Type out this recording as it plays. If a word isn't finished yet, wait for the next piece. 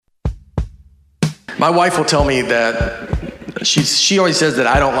My wife will tell me that she always says that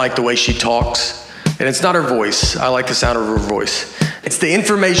I don't like the way she talks, and it's not her voice. I like the sound of her voice. It's the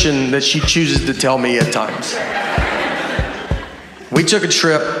information that she chooses to tell me at times. We took a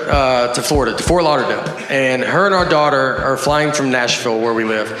trip to Florida, to Fort Lauderdale, and her and our daughter are flying from Nashville, where we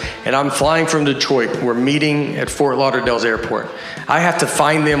live, and I'm flying from Detroit. We're meeting at Fort Lauderdale's airport. I have to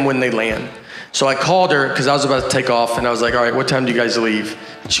find them when they land. So I called her because I was about to take off, and I was like, all right, what time do you guys leave?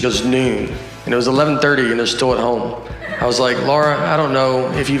 And she goes, noon. And it was 11:30, and they're still at home. I was like, Laura, I don't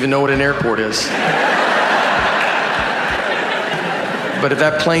know if you even know what an airport is. But if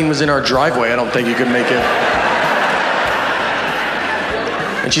that plane was in our driveway, I don't think you could make it.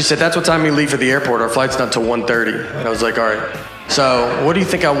 And she said, that's what time we leave for the airport. Our flight's not till 1:30. And I was like, all right. So what do you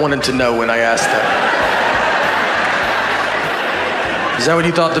think I wanted to know when I asked that? Is that what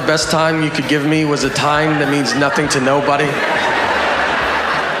you thought the best time you could give me was a time that means nothing to nobody?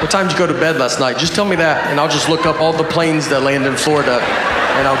 What time did you go to bed last night? Just tell me that, and I'll just look up all the planes that land in Florida,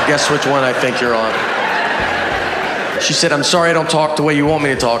 and I'll guess which one I think you're on. She said, I'm sorry I don't talk the way you want me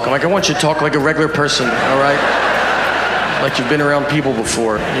to talk. I'm like, I want you to talk like a regular person, all right? Like you've been around people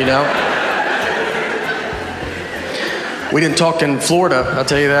before, you know? We didn't talk in Florida, I'll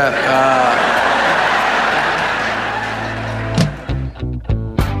tell you that.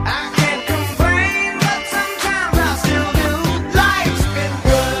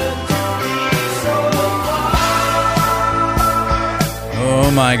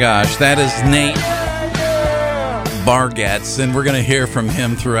 Oh my gosh, that is Nate Bargatze, and we're going to hear from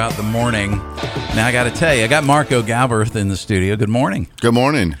him throughout the morning. Now, I got to tell you, I got Marco Galbraith in the studio. Good morning. Good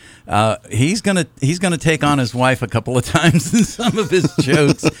morning. He's gonna take on his wife a couple of times in some of his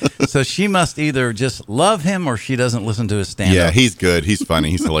jokes, so she must either just love him or she doesn't listen to his stand-up. Yeah, he's good. He's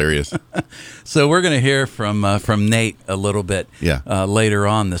funny. He's hilarious. So we're going to hear from Nate a little bit later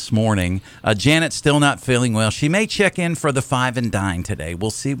on this morning. Janet's still not feeling well. She may check in for the 5 and dine today. We'll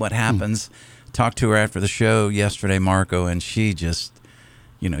see what happens. Talked to her after the show yesterday, Marco, and she just...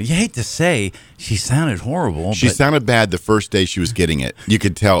 You know, you hate to say she sounded horrible. She sounded bad the first day she was getting it. You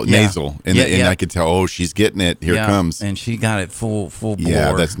could tell, nasal. And I could tell, oh, she's getting it. Here it comes. And she got it full bore.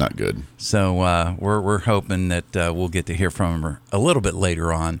 Yeah, that's not good. So we're hoping that we'll get to hear from her a little bit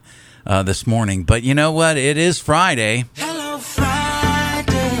later on this morning. But you know what? It is Friday. Hello,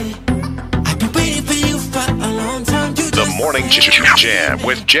 Friday. I've been waiting for you for a long time. The Morning Jam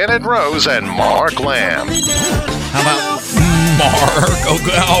with Janet Rose and Mark Lamb. How about Marco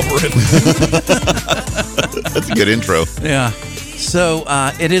Galbraith? That's a good intro. Yeah. So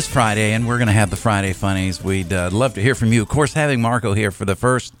it is Friday, and we're going to have the Friday Funnies. We'd love to hear from you. Of course, having Marco here for the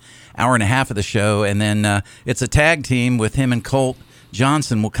first hour and a half of the show, and then it's a tag team with him and Colt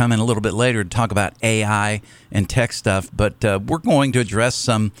Johnson will come in a little bit later to talk about AI and tech stuff. But we're going to address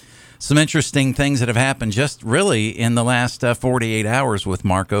some interesting things that have happened just really in the last 48 hours with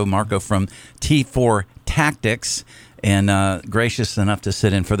Marco. Marco from T4 Tactics. And gracious enough to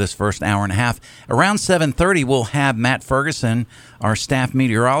sit in for this first hour and a half. Around 7:30, we'll have Matt Ferguson, our staff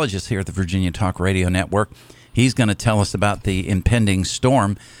meteorologist here at the Virginia Talk Radio Network. He's going to tell us about the impending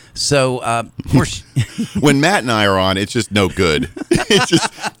storm. So, when Matt and I are on, it's just no good. It's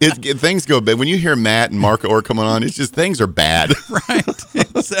just things go bad. When you hear Matt and Marco are coming on, it's just things are bad. Right,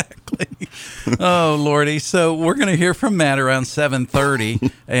 exactly. Oh, Lordy. So we're going to hear from Matt around 7:30,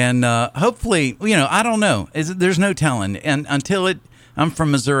 and hopefully, I don't know. There's no telling, and I'm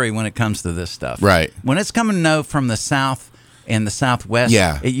from Missouri when it comes to this stuff. Right. When it's coming from the south and the southwest,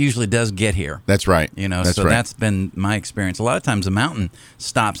 it usually does get here. That's right. That's been my experience. A lot of times the mountain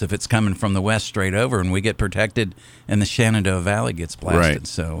stops if it's coming from the west straight over, and we get protected, and the Shenandoah Valley gets blasted. Right.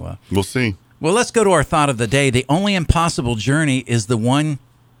 So we'll see. Well, let's go to our thought of the day. The only impossible journey is the one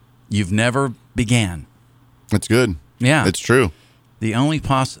you've never began. That's good. Yeah. It's true. The only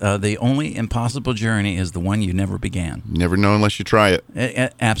impossible journey is the one you never began. You never know unless you try it.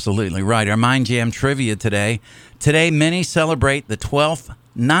 Absolutely right. Our Mind Jam trivia today. Today, many celebrate the 12th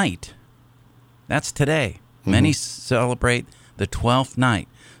night. That's today. Mm-hmm. Many celebrate the 12th night.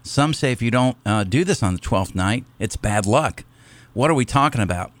 Some say if you don't do this on the 12th night, it's bad luck. What are we talking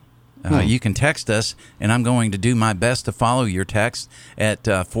about? You can text us, and I'm going to do my best to follow your text at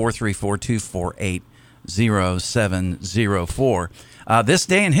 434-248-0704. This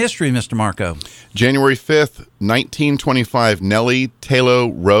day in history, Mr. Marco. January 5th, 1925, Nellie Taylor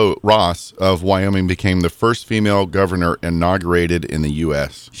Ross of Wyoming became the first female governor inaugurated in the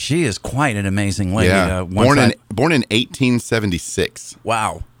U.S. She is quite an amazing lady. Yeah. Born in 1876.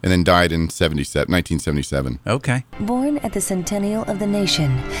 Wow. and then died in 1977. Okay. Born at the centennial of the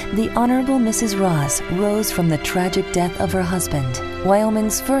nation, the Honorable Mrs. Ross rose from the tragic death of her husband,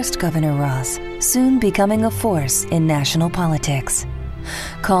 Wyoming's first Governor Ross, soon becoming a force in national politics.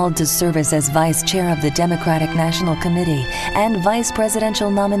 Called to service as vice chair of the Democratic National Committee and vice presidential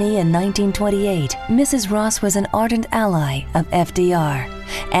nominee in 1928, Mrs. Ross was an ardent ally of FDR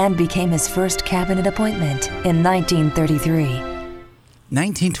and became his first cabinet appointment in 1933.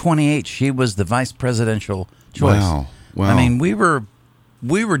 1928, she was the vice presidential choice. Wow. I mean, we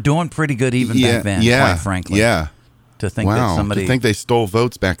were doing pretty good even back then, quite frankly. Yeah. To think that somebody... To think they stole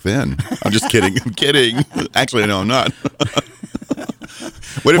votes back then. I'm just kidding. I'm kidding. Actually, no, I'm not.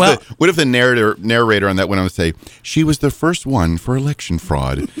 What if the narrator on that went on to say, she was the first one for election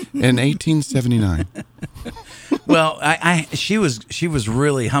fraud in 1879? Well, she was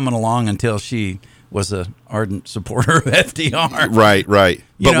really humming along until she was an ardent supporter of FDR. Right.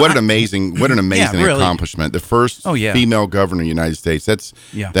 But what an amazing really. accomplishment. The first female governor of the United States. That's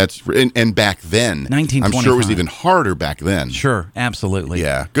and back then, 1925. I'm sure it was even harder back then. Sure, absolutely.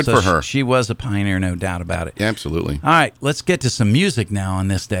 Yeah, good for her. She was a pioneer, no doubt about it. Absolutely. All right, let's get to some music now on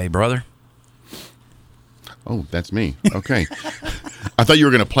this day, brother. Oh, that's me. Okay. I thought you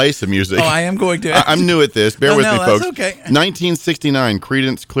were going to play some music. Oh, I am going to. I'm new at this. Bear with me, folks. That's okay. 1969,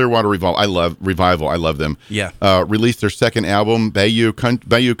 Creedence Clearwater Revival. I love them. Yeah. Released their second album, Bayou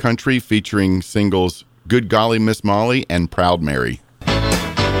Country, featuring singles "Good Golly Miss Molly" and "Proud Mary."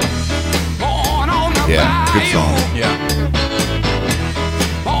 Yeah, good song. Yeah.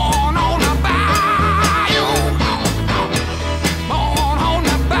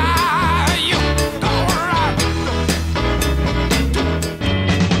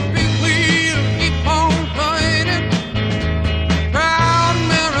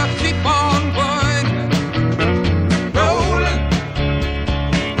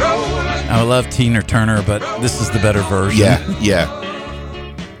 I love Tina Turner, but this is the better version. Yeah,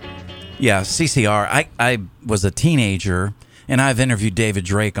 CCR. I was a teenager, and I've interviewed David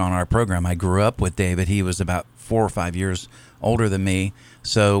Drake on our program. I grew up with David. He was about 4 or 5 years older than me,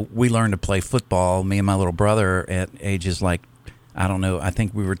 so we learned to play football, me and my little brother, at ages like, I don't know, I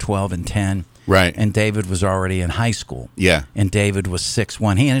think we were 12 and 10. Right. And David was already in high school. Yeah. And David was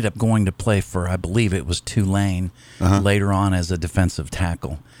 6'1". He ended up going to play for, I believe it was Tulane, later on as a defensive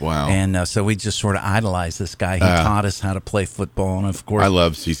tackle. Wow. And so we just sort of idolized this guy. He taught us how to play football. And of course, I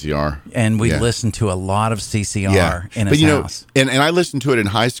love CCR. And we listened to a lot of CCR in his house. And I listened to it in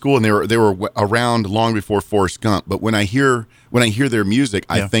high school, and they were around long before Forrest Gump. But when I hear their music,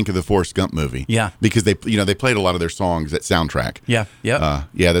 I think of the Forrest Gump movie. Yeah. Because they played a lot of their songs at soundtrack. Yeah. Yeah.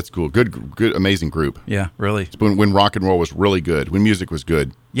 Yeah, that's cool. Good, amazing group. Yeah, really. When rock and roll was really good, when music was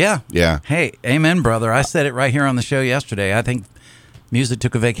good. Yeah. Yeah. Hey, amen, brother. I said it right here on the show yesterday. I think music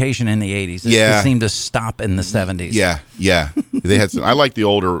took a vacation in the 80s. It seemed to stop in the 70s. Yeah. They had some, I like the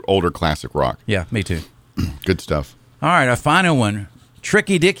older classic rock. Yeah, me too. Good stuff. All right, our final one.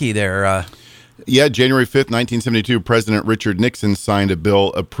 Tricky Dicky there. January 5th, 1972, President Richard Nixon signed a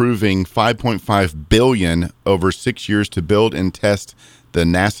bill approving $5.5 billion over 6 years to build and test the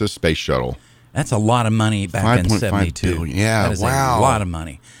NASA space shuttle. That's a lot of money back in 72. Billion. Yeah, that is wow. a lot of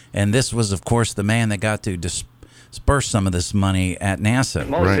money. And this was, of course, the man that got to disperse some of this money at NASA.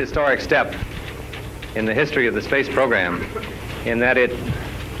 Most historic step in the history of the space program, in that it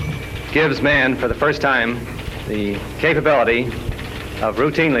gives man, for the first time, the capability of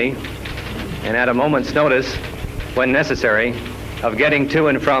routinely and at a moment's notice, when necessary, of getting to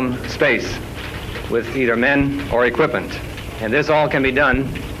and from space with either men or equipment. And this all can be done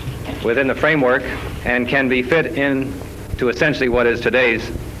within the framework and can be fit in to essentially what is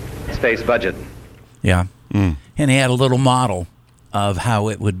today's space budget. Yeah. And he had a little model of how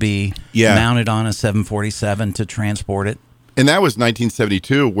it would be mounted on a 747 to transport it. And that was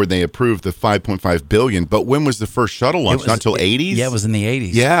 1972 where they approved the $5.5 billion. But when was the first shuttle launch? Not until 80s? Yeah, it was in the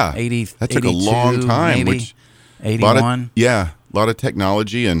 80s. Yeah. 80, that took 82, a long time. Maybe, 81. A lot of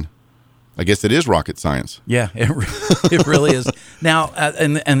technology, and I guess it is rocket science. Yeah, it really is. Now,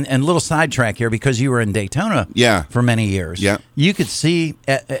 and little sidetrack here, because you were in Daytona for many years. Yeah. You could see,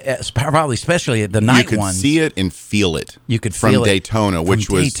 probably especially at the night ones. You could see it and feel it. You could from feel Daytona, it.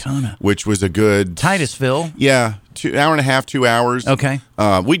 which was a good... Titusville. Yeah. 2 hour and a half, 2 hours. Okay.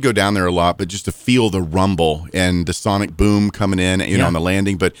 We'd go down there a lot, but just to feel the rumble and the sonic boom coming in, on the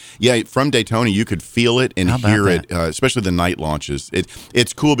landing. But yeah, from Daytona, you could feel it and hear it, especially the night launches.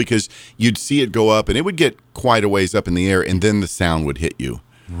 It's cool because you'd see it go up and it would get quite a ways up in the air, and then the sound would hit you.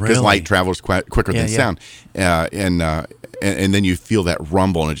 because light travels quicker than Yeah. sound, and then you feel that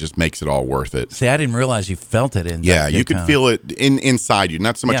rumble, and it just makes it all worth it. See, I didn't realize you felt it in. Yeah, you could feel it inside you,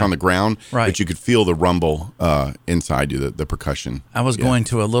 not so much Yeah. on the ground, Right. but you could feel the rumble inside you, the percussion. I was going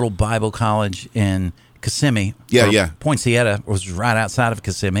to a little Bible college in Kissimmee. Poinciana was right outside of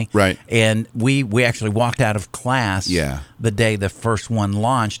Kissimmee. Right. And we actually walked out of class the day the first one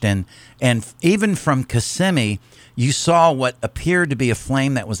launched. And even from Kissimmee, you saw what appeared to be a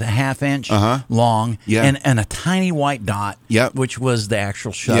flame that was a half-inch long and a tiny white dot, which was the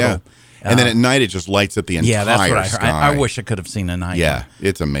actual shuttle. Yeah. And then at night, it just lights up the entire that's what I heard. sky. I wish I could have seen the night. Yeah,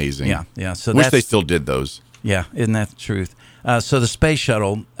 it's amazing. Yeah. So wish they still did those. Yeah, isn't that the truth? So the space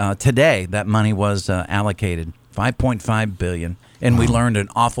shuttle today, that money was allocated $5.5 billion, and we learned an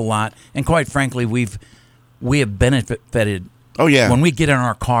awful lot. And quite frankly, we have benefited. Oh yeah, when we get in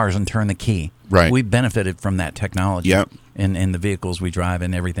our cars and turn the key, right? We benefited from that technology. Yep. In the vehicles we drive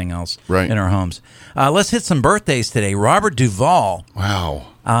and everything else. Right. In our homes. Let's hit some birthdays today. Robert Duvall.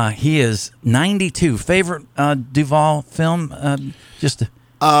 Wow. He is 92. Favorite Duvall film?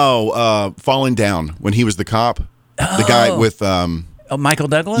 Falling Down, when he was the cop. The guy with Michael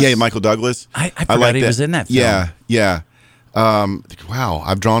Douglas? Yeah, Michael Douglas. I forgot he was in that film. Yeah. Wow,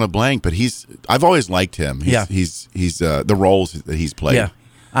 I've drawn a blank, but I've always liked him. He's the roles that he's played. Yeah.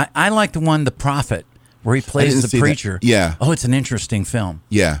 I like the one, The Prophet, where he plays the preacher. That. Yeah. Oh, it's an interesting film.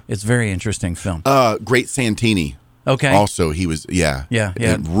 Yeah. It's a very interesting film. Great Santini. Okay. Also, he was Yeah.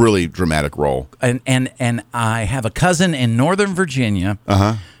 A really dramatic role. And I have a cousin in Northern Virginia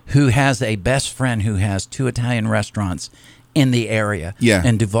who has a best friend who has 2 Italian restaurants in the area. Yeah.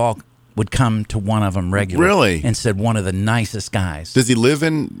 And Duvall would come to one of them regularly. Really? And said one of the nicest guys. Does he live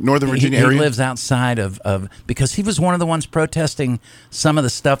in Northern Virginia area? He lives outside of because he was one of the ones protesting some of the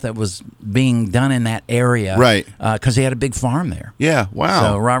stuff that was being done in that area. Right. Because he had a big farm there. Yeah, wow.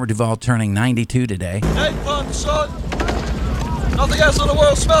 So Robert Duvall turning 92 today. Napalm, son. Nothing else in the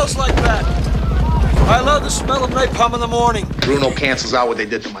world smells like that. I love the smell of napalm in the morning. Bruno cancels out what they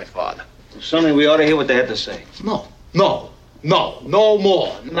did to my father. Sonny, we ought to hear what they had to say. No more.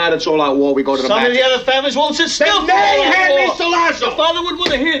 Now it's all out war, we go to the Some match. of the other families won't sit still. They had me, Solanzo. Your father would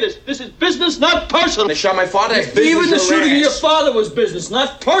want to hear this. This is business, not personal. They shot my father. Even the shooting of your father was business,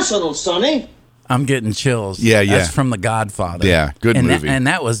 not personal, Sonny. I'm getting chills. Yeah. That's from The Godfather. Yeah, good movie.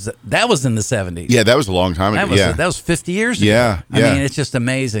 That was in the 70s. Yeah, that was a long time ago. That was 50 years ago. Yeah. I mean, it's just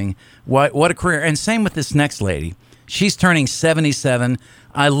amazing. What a career. And same with this next lady. She's turning 77.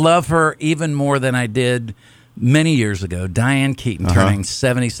 I love her even more than I did many years ago. Diane Keaton turning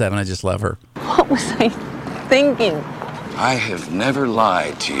 77. I just love her. What was I thinking? I have never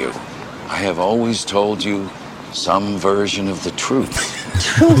lied to you. I have always told you some version of the truth.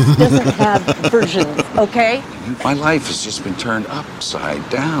 Truth doesn't have versions, okay? My life has just been turned upside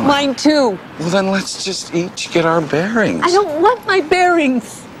down. Mine too. Well, then let's just each get our bearings. I don't want my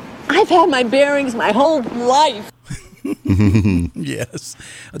bearings. I've had my bearings my whole life. Yes.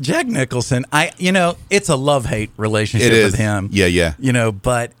 Jack Nicholson, it's a love-hate relationship with him. Yeah.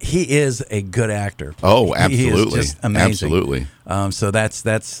 But he is a good actor. Oh, absolutely. He is just amazing. Absolutely. So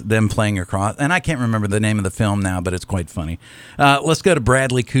that's them playing across. And I can't remember the name of the film now, but it's quite funny. Let's go to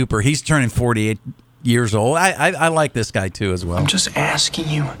Bradley Cooper. He's turning 48 years old. I like this guy, too, as well. I'm just asking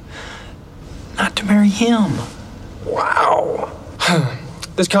you not to marry him. Wow.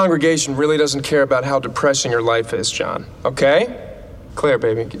 This congregation really doesn't care about how depressing your life is, John. Okay? Claire,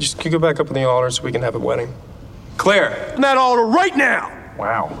 baby, can you go back up on the altar so we can have a wedding? Claire, on that altar right now!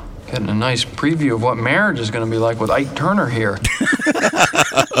 Wow. Getting a nice preview of what marriage is going to be like with Ike Turner here.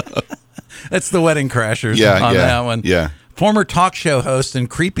 That's the Wedding Crashers on that one. Yeah. Former talk show host and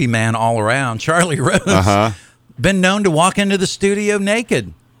creepy man all around, Charlie Rose, been known to walk into the studio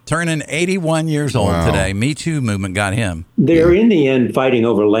naked. Turning 81 years old today. Me Too movement got him. They're in the end fighting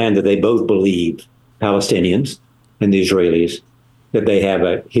over land that they both believe, Palestinians and the Israelis, that they have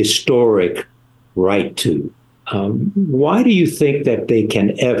a historic right to. Why do you think that they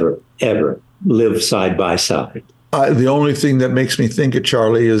can ever live side by side? The only thing that makes me think of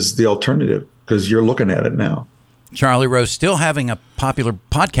Charlie is the alternative, because you're looking at it now. Charlie Rose still having a popular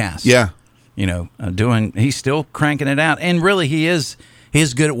podcast. Yeah. He's still cranking it out. And really, he is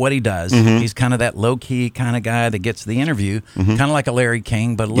good at what he does. He's kind of that low-key kind of guy that gets the interview, kind of like a Larry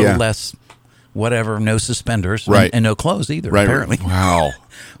King, but a little less, whatever, no suspenders, and no clothes either, apparently. Wow.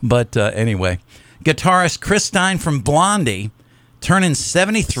 But anyway, guitarist Chris Stein from Blondie turning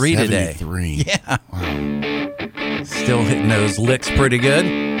 73 today. 73. Yeah. Wow. Still hitting those licks pretty good.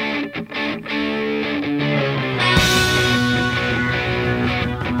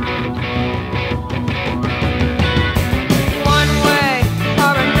 One way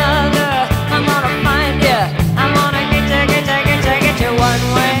or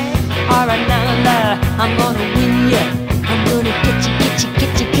I'm gonna win ya. I'm gonna get you, get you,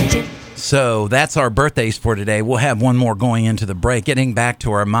 get you, get you. So that's our birthdays for today. We'll have one more going into the break. Getting back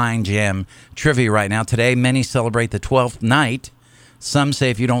to our Mind Jam trivia right now. Today, many celebrate the 12th night. Some say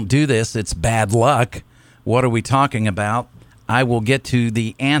if you don't do this, it's bad luck. What are we talking about? I will get to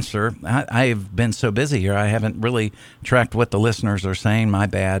the answer. I have been so busy here, I haven't really tracked what the listeners are saying. My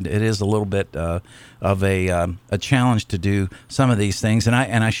bad. It is a little bit of a challenge to do some of these things, and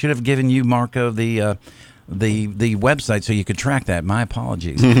I should have given you, Marco, the website so you could track that. My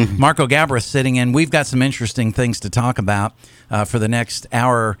apologies. Marco Gabra sitting in. We've got some interesting things to talk about for the next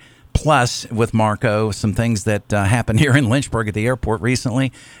hour plus with Marco, some things that happened here in Lynchburg at the airport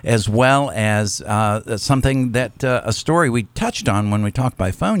recently, as well as something that a story we touched on when we talked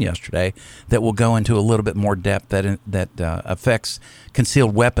by phone yesterday that will go into a little bit more depth that affects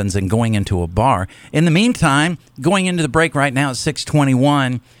concealed weapons and going into a bar. In the meantime, going into the break right now at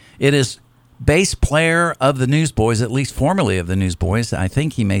 6:21, it is bass player of the Newsboys, at least formerly of the Newsboys. I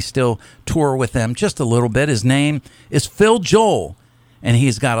think he may still tour with them just a little bit. His name is Phil Joel. And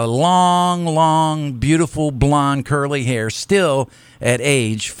he's got a long, long, beautiful, blonde, curly hair, still at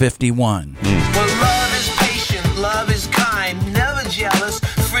age 51. Well, love is patient, love is kind, never jealous,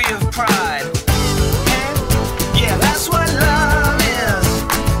 free of pride. Yeah, that's what love is.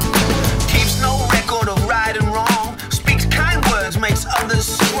 Keeps no record of right and wrong, speaks kind words, makes others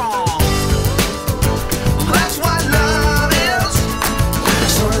strong. That's what love is.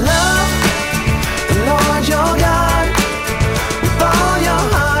 So love the Lord your God.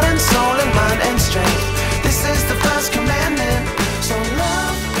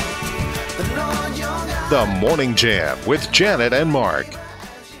 The Morning Jam with Janet and Mark.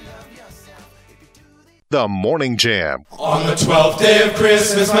 The Morning Jam. On the 12th day of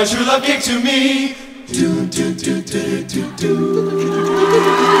Christmas, my true love gave to me.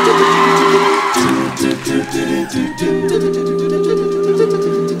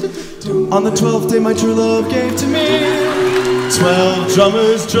 On the 12th day, my true love gave to me 12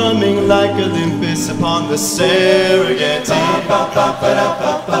 drummers drumming like Olympus upon the Serengeti.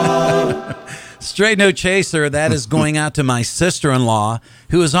 Straight No Chaser, that is going out to my sister-in-law,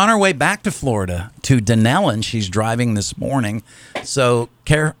 who is on her way back to Florida, to Denellen. She's driving this morning. So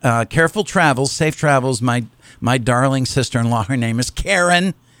careful travels, safe travels, my darling sister-in-law. Her name is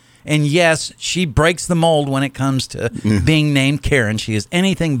Karen. And yes, she breaks the mold when it comes to being named Karen. She is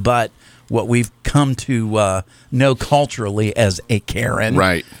anything but what we've come to know culturally as a Karen.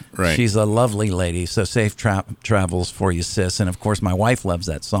 Right. She's a lovely lady, so safe travels for you, sis. And, of course, my wife loves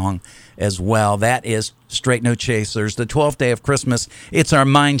that song as well. That is Straight No Chasers, the 12th day of Christmas. It's our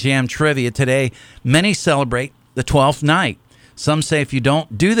Mind Jam trivia today. Many celebrate the 12th night. Some say if you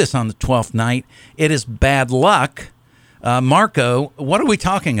don't do this on the 12th night, it is bad luck. Marco, what are we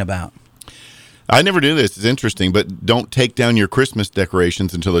talking about? I never knew this. It's interesting, but don't take down your Christmas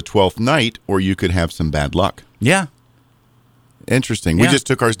decorations until the 12th night, or you could have some bad luck. Yeah. Interesting. Yeah. We just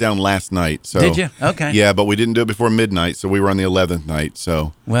took ours down last night. So did you? Okay. Yeah, but we didn't do it before midnight, so we were on the 11th night.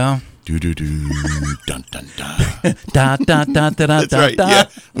 So well, dun dun dun. Da, da, da, da, That's da, right. da. Yeah,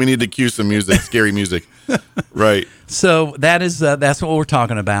 we need to cue some music, scary music. Right. So that's what we're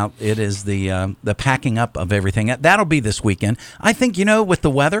talking about. It is the packing up of everything. That'll be this weekend. I think, with the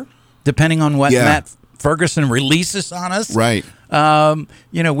weather, depending on what Matt Ferguson releases on us, right?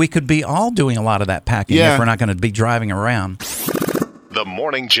 We could be all doing a lot of that packing if we're not going to be driving around. The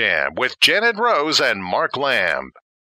Morning Jam with Janet Rose and Mark Lamb.